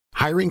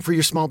Hiring for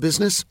your small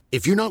business?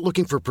 If you're not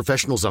looking for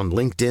professionals on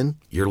LinkedIn,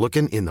 you're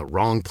looking in the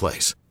wrong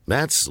place.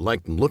 That's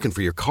like looking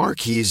for your car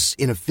keys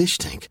in a fish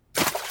tank.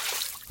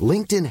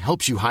 LinkedIn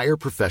helps you hire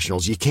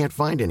professionals you can't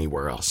find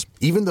anywhere else,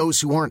 even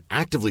those who aren't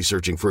actively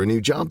searching for a new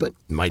job but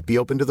might be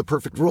open to the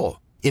perfect role.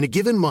 In a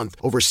given month,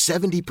 over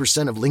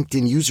 70% of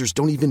LinkedIn users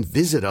don't even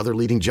visit other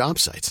leading job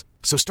sites.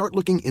 So start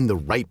looking in the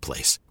right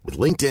place. With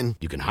LinkedIn,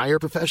 you can hire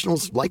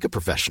professionals like a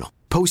professional.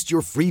 Post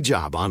your free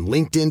job on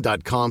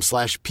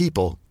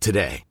linkedin.com/people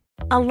today.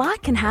 A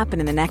lot can happen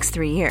in the next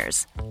 3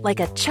 years. Like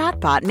a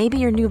chatbot may be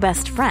your new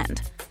best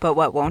friend. But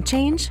what won't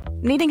change?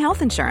 Needing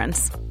health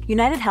insurance.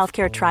 United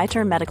Healthcare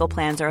Tri-Term Medical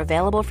Plans are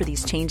available for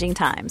these changing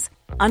times.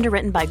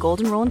 Underwritten by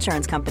Golden Rule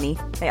Insurance Company,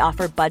 they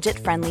offer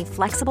budget-friendly,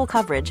 flexible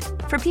coverage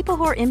for people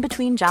who are in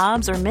between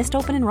jobs or missed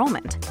open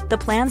enrollment. The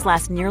plans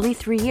last nearly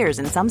 3 years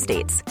in some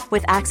states,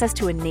 with access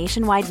to a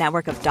nationwide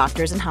network of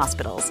doctors and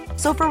hospitals.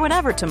 So for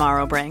whatever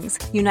tomorrow brings,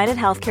 United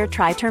Healthcare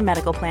Tri-Term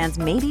Medical Plans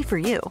may be for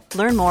you.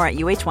 Learn more at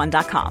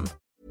uh1.com.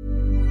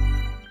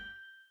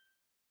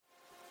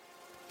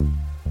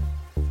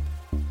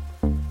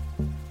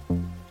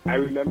 I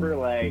remember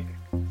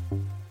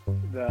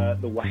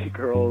the white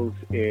girls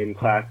in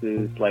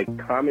classes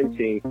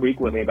commenting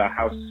frequently about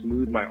how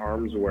smooth my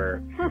arms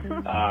were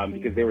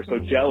because they were so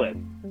jealous.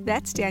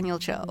 That's Daniel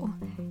Cho.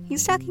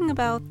 He's talking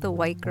about the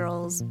white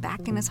girls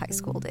back in his high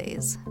school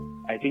days.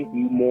 I think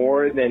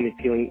more than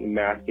feeling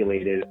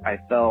emasculated, I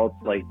felt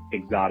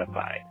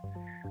exotified.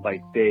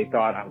 They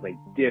thought I was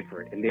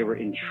different and they were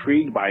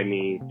intrigued by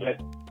me,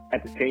 but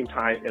at the same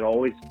time it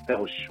always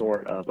fell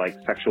short of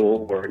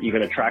sexual or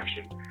even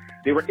attraction.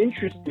 They were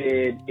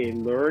interested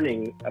in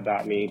learning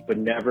about me, but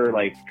never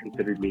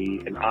considered me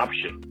an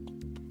option.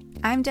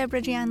 I'm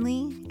Deborah Jian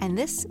Lee, and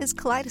this is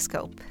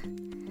Kaleidoscope.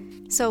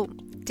 So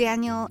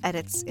Daniel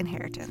edits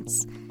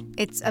Inheritance.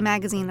 It's a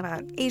magazine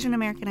about Asian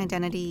American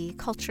identity,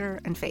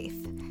 culture, and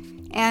faith.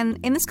 And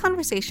in this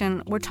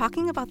conversation, we're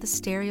talking about the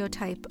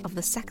stereotype of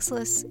the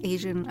sexless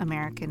Asian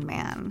American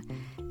man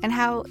and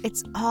how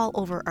it's all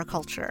over our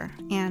culture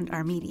and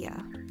our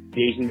media.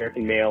 The Asian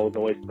American male is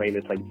always playing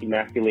this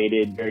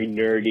emasculated, very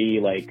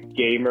nerdy,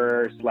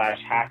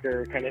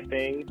 gamer/hacker kind of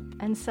thing.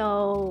 And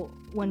so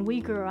when we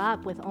grew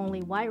up with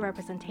only white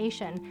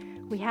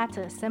representation, we had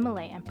to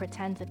assimilate and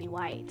pretend to be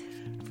white.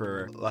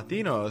 For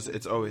Latinos,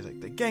 it's always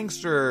the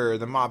gangster,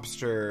 the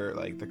mobster,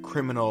 the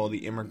criminal,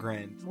 the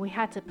immigrant. We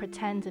had to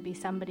pretend to be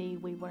somebody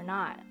we were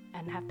not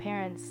and have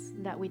parents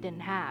that we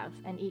didn't have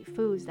and eat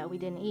foods that we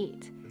didn't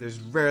eat. There's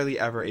rarely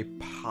ever a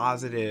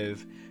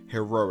positive,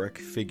 heroic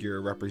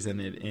figure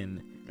represented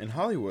in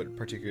Hollywood,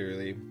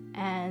 particularly.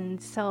 And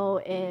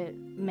so it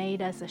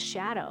made us a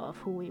shadow of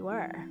who we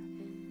were.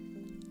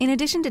 In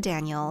addition to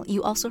Daniel,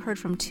 you also heard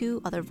from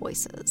two other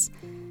voices.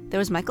 There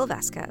was Michael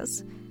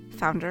Vasquez,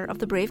 founder of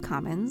the Brave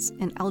Commons,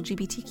 an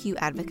LGBTQ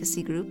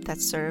advocacy group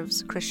that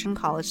serves Christian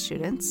college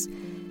students.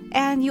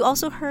 And you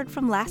also heard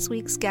from last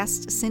week's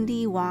guest,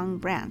 Cindy Wong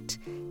Brandt,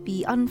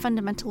 the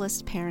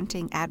unfundamentalist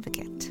parenting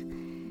advocate.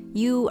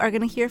 You are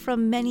going to hear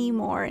from many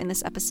more in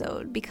this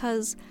episode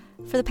because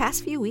for the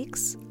past few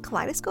weeks,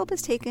 Kaleidoscope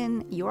has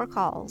taken your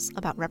calls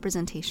about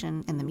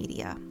representation in the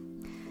media.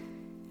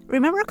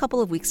 Remember a couple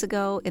of weeks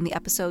ago in the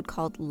episode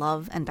called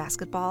Love and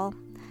Basketball?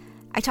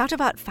 I talked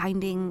about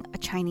finding a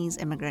Chinese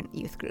immigrant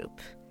youth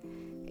group.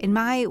 In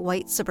my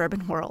white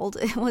suburban world,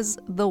 it was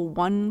the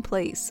one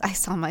place I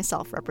saw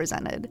myself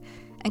represented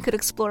and could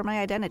explore my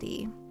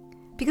identity.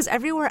 Because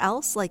everywhere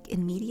else, like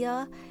in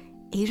media,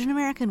 Asian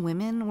American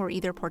women were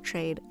either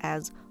portrayed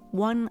as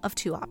one of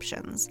two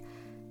options: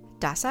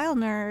 docile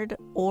nerd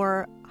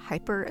or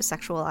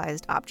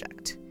hyper-sexualized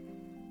object.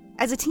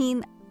 As a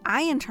teen,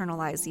 I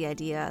internalized the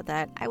idea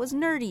that I was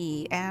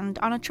nerdy and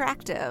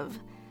unattractive.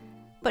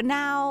 But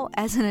now,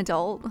 as an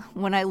adult,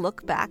 when I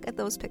look back at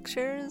those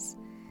pictures,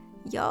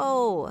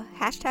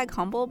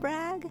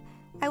 #humblebrag,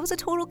 I was a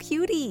total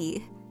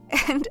cutie.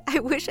 And I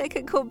wish I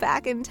could go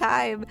back in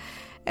time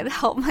and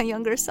help my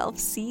younger self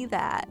see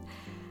that.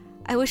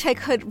 I wish I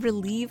could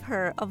relieve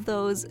her of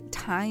those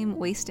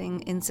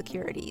time-wasting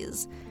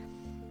insecurities.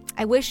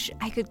 I wish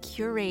I could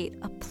curate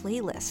a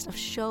playlist of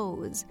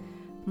shows,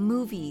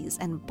 movies,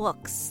 and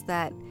books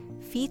that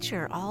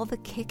feature all the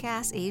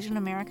kick-ass Asian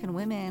American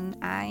women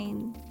I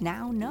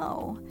now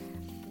know.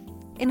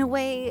 In a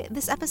way,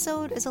 this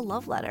episode is a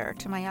love letter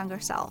to my younger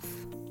self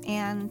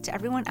and to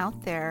everyone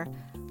out there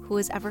who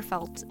has ever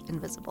felt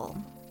invisible.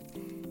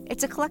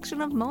 It's a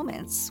collection of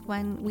moments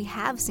when we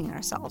have seen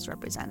ourselves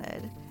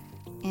represented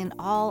in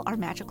all our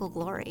magical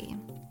glory.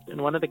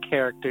 And one of the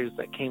characters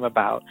that came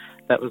about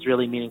that was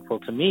really meaningful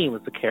to me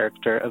was the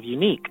character of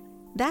Unique.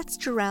 That's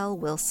Jarrell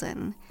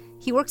Wilson.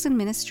 He works in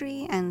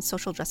ministry and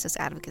social justice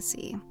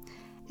advocacy.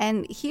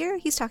 And here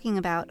he's talking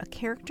about a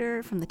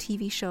character from the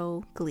TV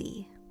show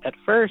Glee. At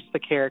first, the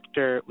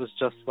character was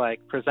just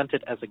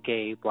presented as a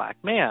gay black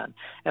man.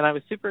 And I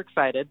was super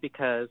excited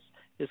because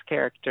his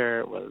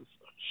character was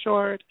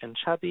short and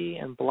chubby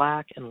and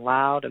black and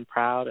loud and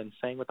proud and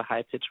sang with a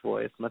high-pitched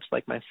voice, much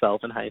like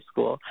myself in high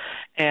school.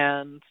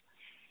 And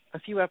a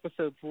few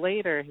episodes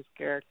later, his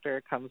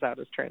character comes out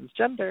as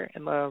transgender,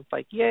 and I was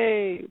like,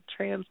 yay,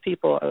 trans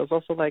people. I was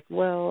also like,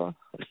 well,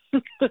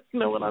 there's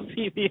no one on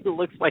TV who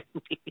looks like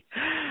me.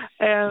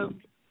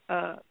 And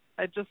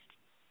I just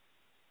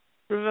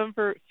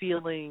remember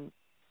feeling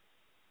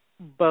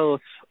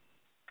both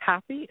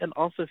happy and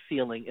also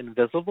feeling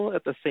invisible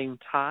at the same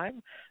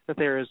time, that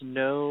there is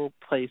no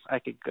place I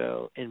could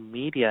go in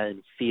media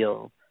and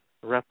feel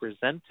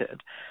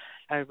represented.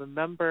 I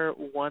remember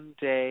one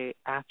day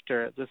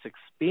after this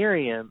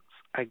experience,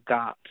 I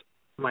got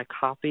my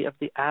copy of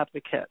The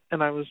Advocate,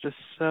 and I was just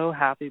so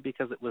happy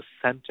because it was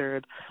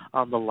centered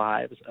on the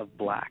lives of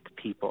Black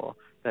people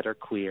that are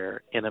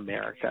queer in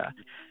America.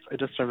 I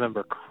just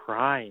remember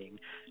crying,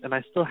 and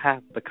I still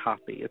have the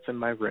copy. It's in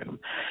my room,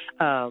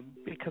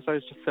 because I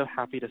was just so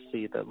happy to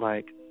see that,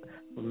 like,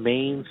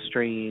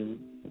 mainstream,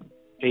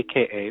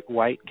 aka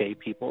white gay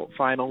people,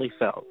 finally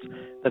felt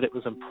that it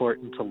was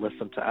important to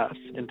listen to us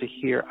and to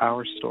hear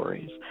our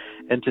stories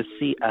and to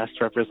see us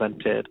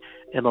represented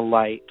in a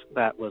light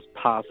that was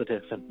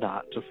positive and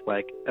not just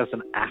like as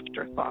an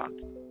afterthought.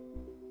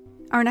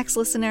 Our next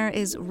listener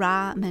is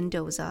Ra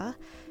Mendoza.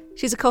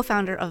 She's a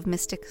co-founder of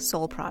Mystic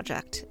Soul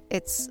Project.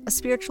 It's a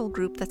spiritual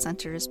group that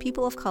centers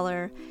people of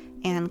color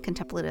and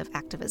contemplative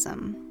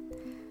activism.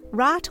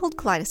 Ra told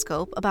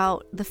Kaleidoscope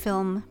about the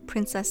film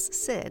Princess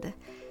Sid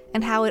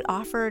and how it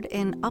offered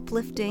an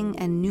uplifting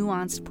and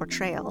nuanced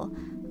portrayal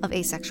of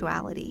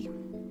asexuality.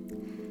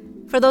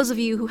 For those of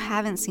you who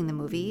haven't seen the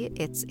movie,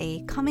 it's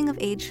a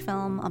coming-of-age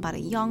film about a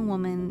young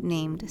woman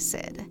named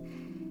Sid.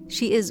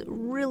 She is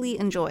really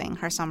enjoying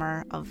her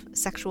summer of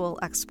sexual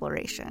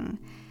exploration,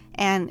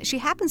 and she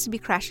happens to be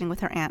crashing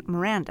with her Aunt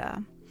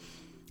Miranda.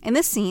 In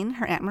this scene,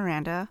 her Aunt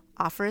Miranda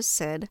offers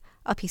Sid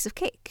a piece of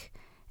cake,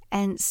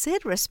 and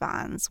Sid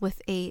responds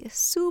with a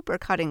super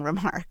cutting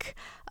remark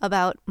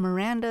about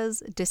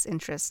Miranda's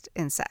disinterest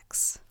in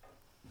sex.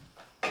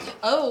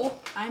 Oh,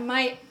 I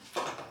might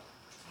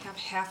have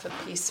half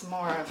a piece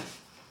more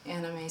of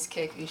Anna Mae's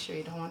cake. Are you sure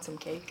you don't want some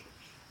cake?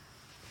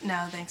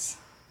 No, thanks.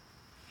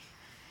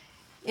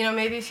 You know,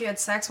 maybe if you had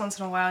sex once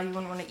in a while, you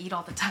wouldn't want to eat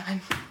all the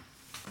time.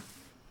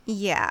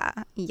 Yeah,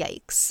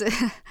 yikes.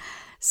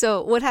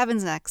 So what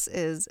happens next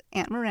is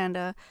Aunt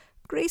Miranda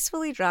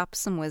gracefully drops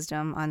some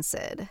wisdom on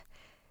Sid.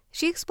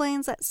 She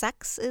explains that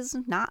sex is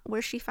not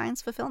where she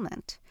finds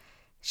fulfillment.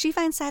 She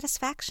finds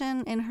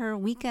satisfaction in her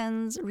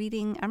weekends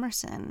reading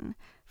Emerson,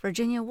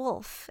 Virginia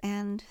Woolf,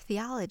 and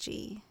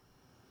theology.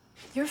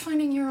 You're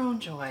finding your own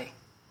joy.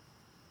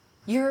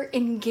 You're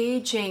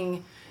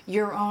engaging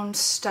your own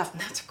stuff,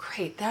 and that's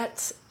great.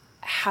 That's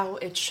how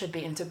it should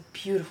be, and it's a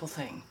beautiful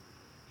thing.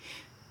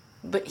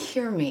 But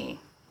hear me,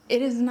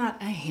 it is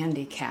not a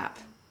handicap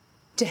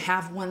to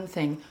have one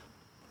thing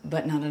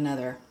but not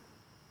another,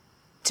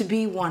 to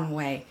be one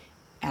way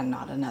and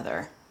not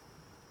another.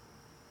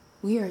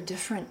 We are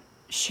different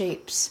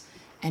shapes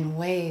and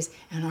ways,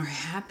 and our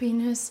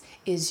happiness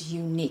is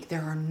unique.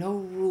 There are no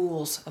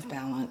rules of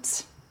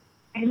balance.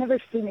 I've never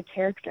seen a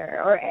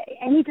character or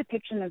any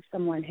depiction of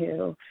someone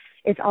who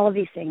is all of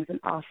these things, an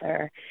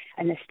author,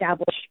 an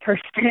established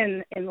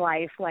person in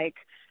life, like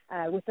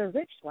with a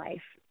rich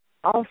life,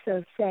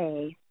 also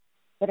say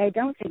that I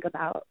don't think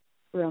about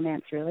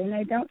romance really, and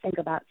I don't think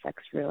about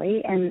sex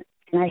really, and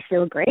I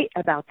feel great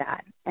about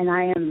that. And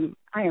I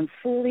am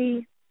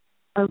fully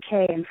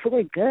okay and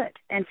fully good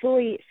and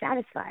fully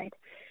satisfied.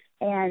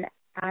 And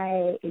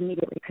I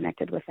immediately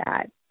connected with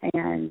that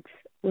and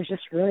was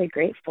just really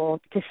grateful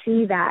to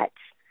see that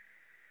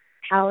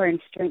power and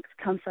strength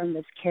come from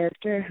this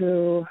character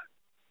who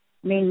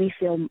made me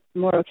feel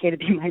more okay to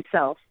be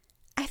myself.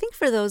 I think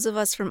for those of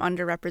us from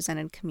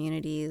underrepresented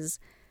communities,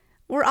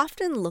 we're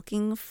often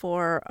looking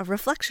for a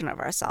reflection of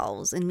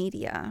ourselves in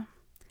media.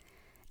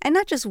 And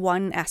not just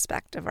one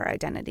aspect of our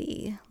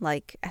identity,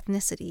 like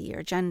ethnicity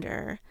or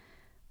gender.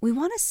 We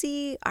want to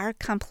see our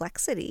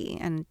complexity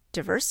and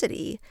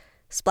diversity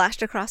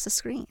splashed across the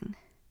screen.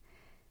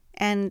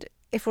 And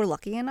if we're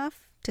lucky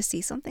enough to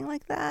see something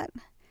like that,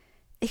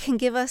 it can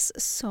give us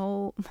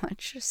so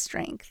much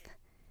strength.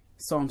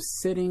 So I'm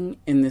sitting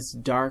in this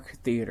dark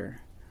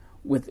theater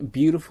with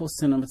beautiful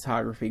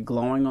cinematography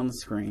glowing on the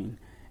screen,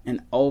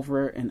 and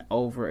over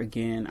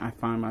again I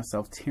find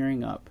myself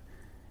tearing up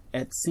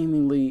at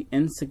seemingly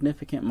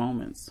insignificant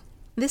moments.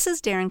 This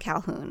is Darren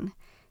Calhoun.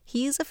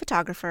 He's a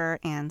photographer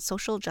and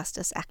social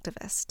justice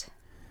activist.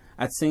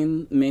 I'd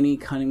seen many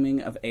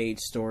coming-of-age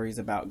stories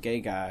about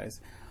gay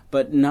guys,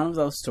 but none of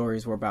those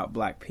stories were about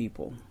Black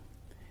people.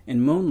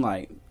 In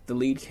Moonlight, the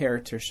lead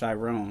character,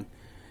 Chiron,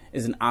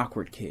 is an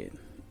awkward kid.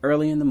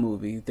 Early in the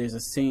movie, there's a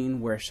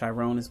scene where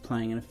Chiron is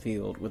playing in a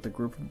field with a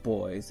group of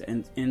boys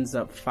and ends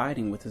up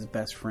fighting with his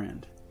best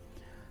friend.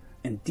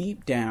 And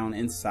deep down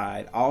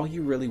inside, all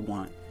you really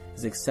want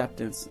is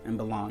acceptance and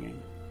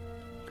belonging.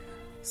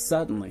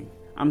 Suddenly,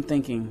 I'm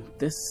thinking,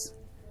 this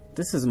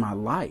is my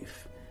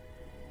life.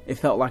 It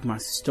felt like my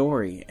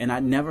story, and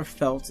I'd never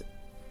felt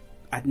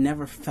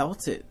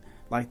it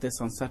like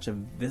this on such a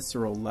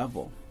visceral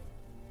level.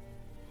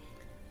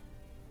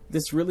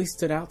 This really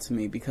stood out to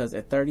me because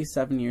at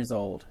 37 years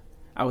old,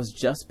 I was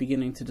just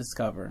beginning to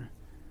discover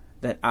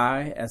that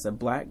I, as a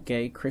black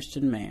gay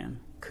Christian man,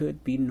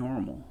 could be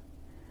normal.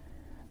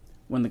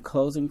 When the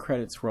closing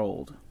credits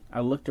rolled,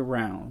 I looked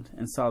around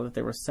and saw that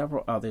there were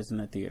several others in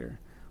the theater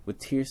with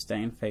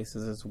tear-stained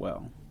faces as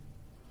well.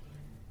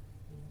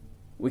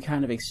 We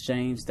kind of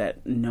exchanged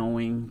that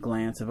knowing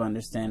glance of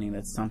understanding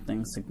that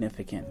something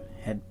significant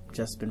had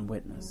just been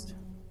witnessed.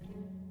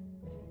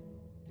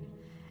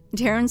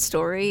 Darren's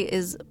story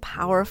is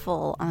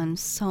powerful on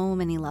so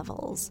many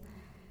levels.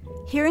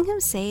 Hearing him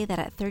say that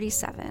at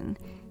 37,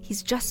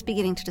 he's just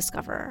beginning to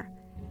discover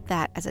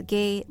that as a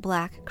gay,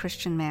 black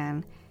Christian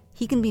man,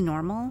 he can be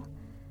normal,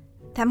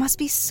 that must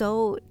be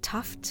so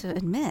tough to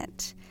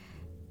admit.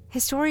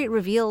 His story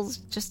reveals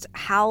just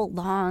how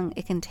long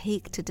it can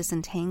take to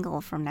disentangle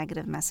from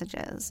negative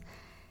messages.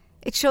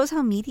 It shows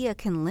how media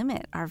can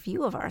limit our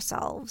view of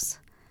ourselves.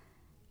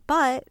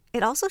 But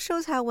it also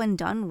shows how, when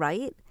done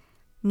right,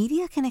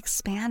 media can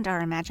expand our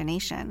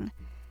imagination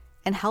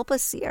and help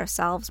us see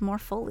ourselves more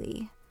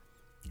fully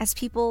as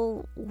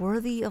people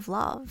worthy of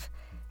love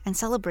and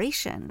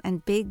celebration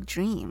and big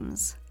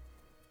dreams.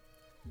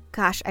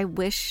 Gosh, I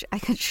wish I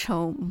could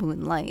show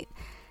Moonlight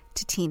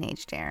to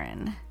teenage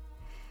Darren.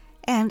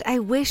 And I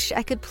wish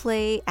I could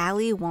play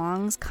Ali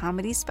Wong's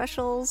comedy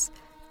specials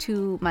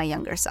to my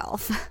younger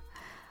self.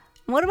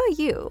 What about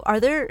you?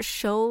 Are there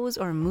shows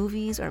or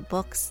movies or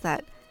books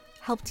that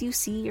helped you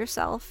see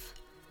yourself?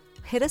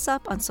 Hit us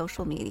up on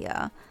social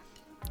media.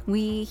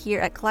 We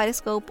here at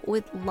Kaleidoscope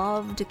would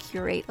love to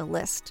curate a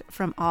list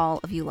from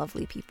all of you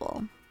lovely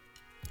people.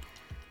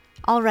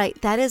 All right,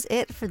 that is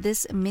it for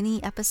this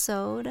mini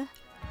episode.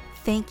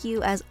 Thank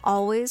you, as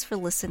always, for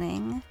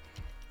listening.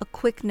 A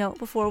quick note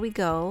before we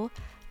go.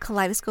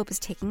 Kaleidoscope is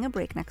taking a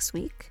break next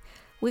week.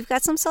 We've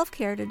got some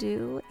self-care to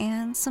do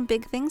and some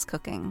big things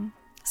cooking.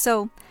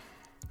 So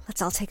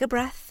let's all take a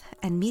breath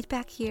and meet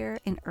back here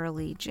in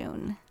early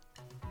June.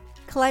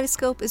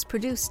 Kaleidoscope is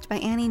produced by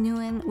Annie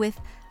Nguyen with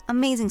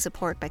amazing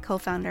support by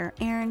co-founder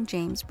Aaron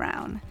James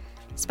Brown.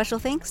 Special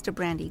thanks to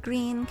Brandy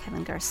Green,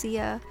 Kevin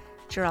Garcia,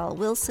 Jarrell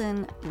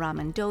Wilson,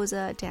 Raman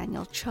Doza,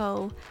 Daniel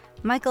Cho,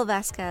 Michael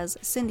Vasquez,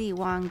 Cindy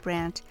Wong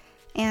Brandt,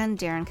 and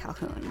Darren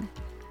Calhoun.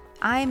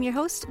 I'm your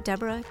host,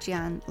 Deborah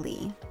Jian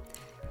Lee.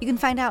 You can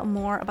find out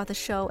more about the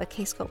show at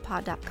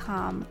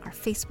kscopepod.com. Our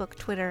Facebook,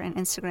 Twitter, and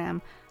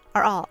Instagram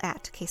are all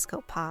at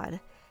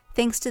kscopepod.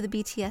 Thanks to the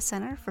BTS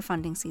Center for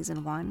funding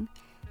Season 1.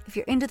 If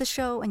you're into the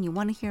show and you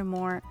want to hear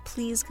more,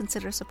 please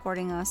consider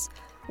supporting us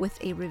with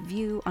a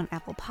review on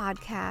Apple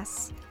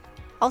Podcasts.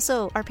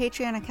 Also, our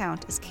Patreon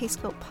account is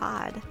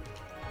kscopepod,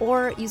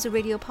 or use a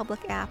Radio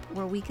Public app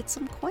where we get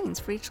some coins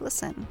for each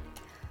listen.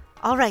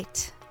 All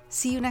right,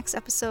 see you next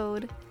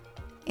episode.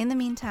 In the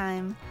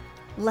meantime,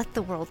 let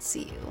the world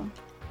see you.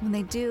 When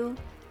they do,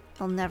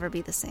 they'll never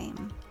be the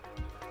same.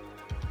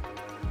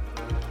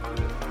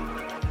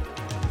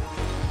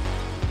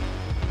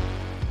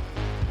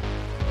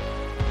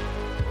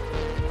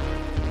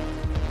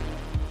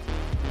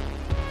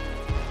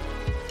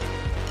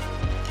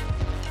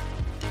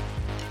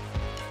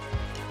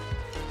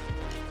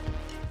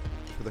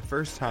 For the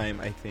first time,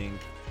 I think,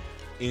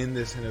 in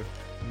this kind of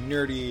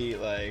nerdy,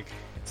 like,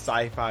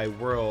 sci-fi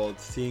world,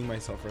 seeing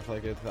myself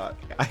reflected, thought,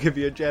 I could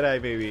be a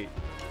Jedi, baby.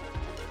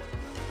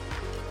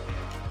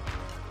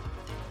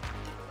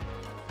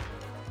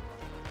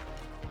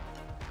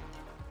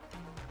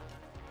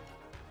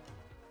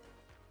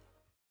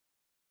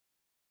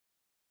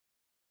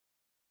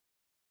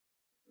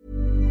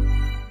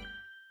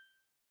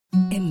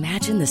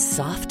 Imagine the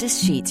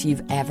softest sheets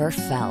you've ever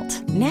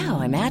felt.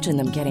 Now imagine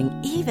them getting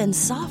even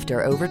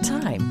softer over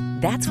time.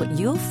 That's what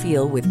you'll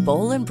feel with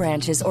Boll &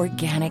 Branch's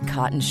organic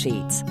cotton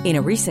sheets. In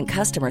a recent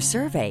customer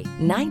survey,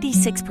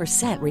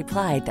 96%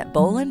 replied that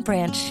Boll &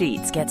 Branch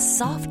sheets get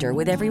softer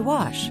with every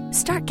wash.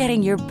 Start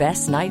getting your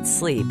best night's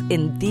sleep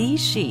in these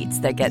sheets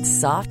that get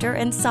softer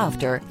and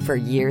softer for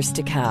years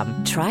to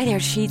come. Try their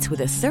sheets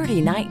with a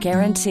 30-night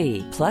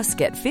guarantee. Plus,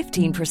 get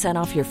 15%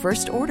 off your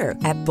first order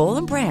at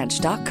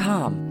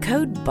bollandbranch.com.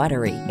 Code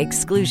BUTTERY.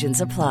 Exclusions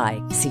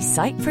apply. See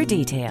site for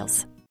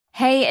details.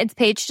 Hey, it's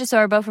Paige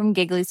DeSorbo from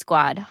Giggly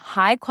Squad.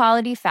 High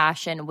quality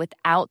fashion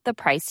without the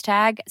price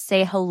tag.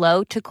 Say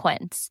hello to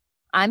Quince.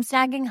 I'm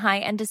snagging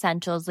high-end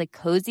essentials like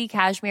cozy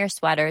cashmere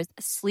sweaters,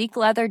 sleek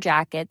leather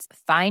jackets,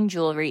 fine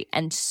jewelry,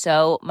 and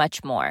so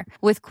much more.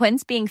 With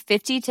Quince being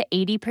 50 to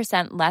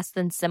 80% less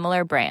than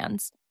similar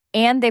brands.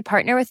 And they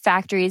partner with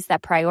factories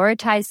that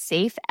prioritize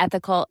safe,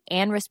 ethical,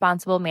 and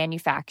responsible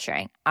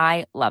manufacturing.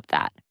 I love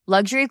that.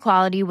 Luxury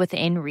quality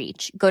within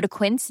reach. Go to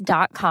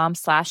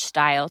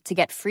quince.com/style to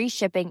get free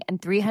shipping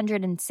and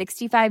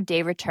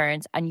 365-day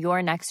returns on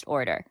your next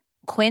order.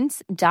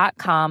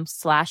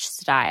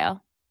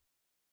 Quince.com/style.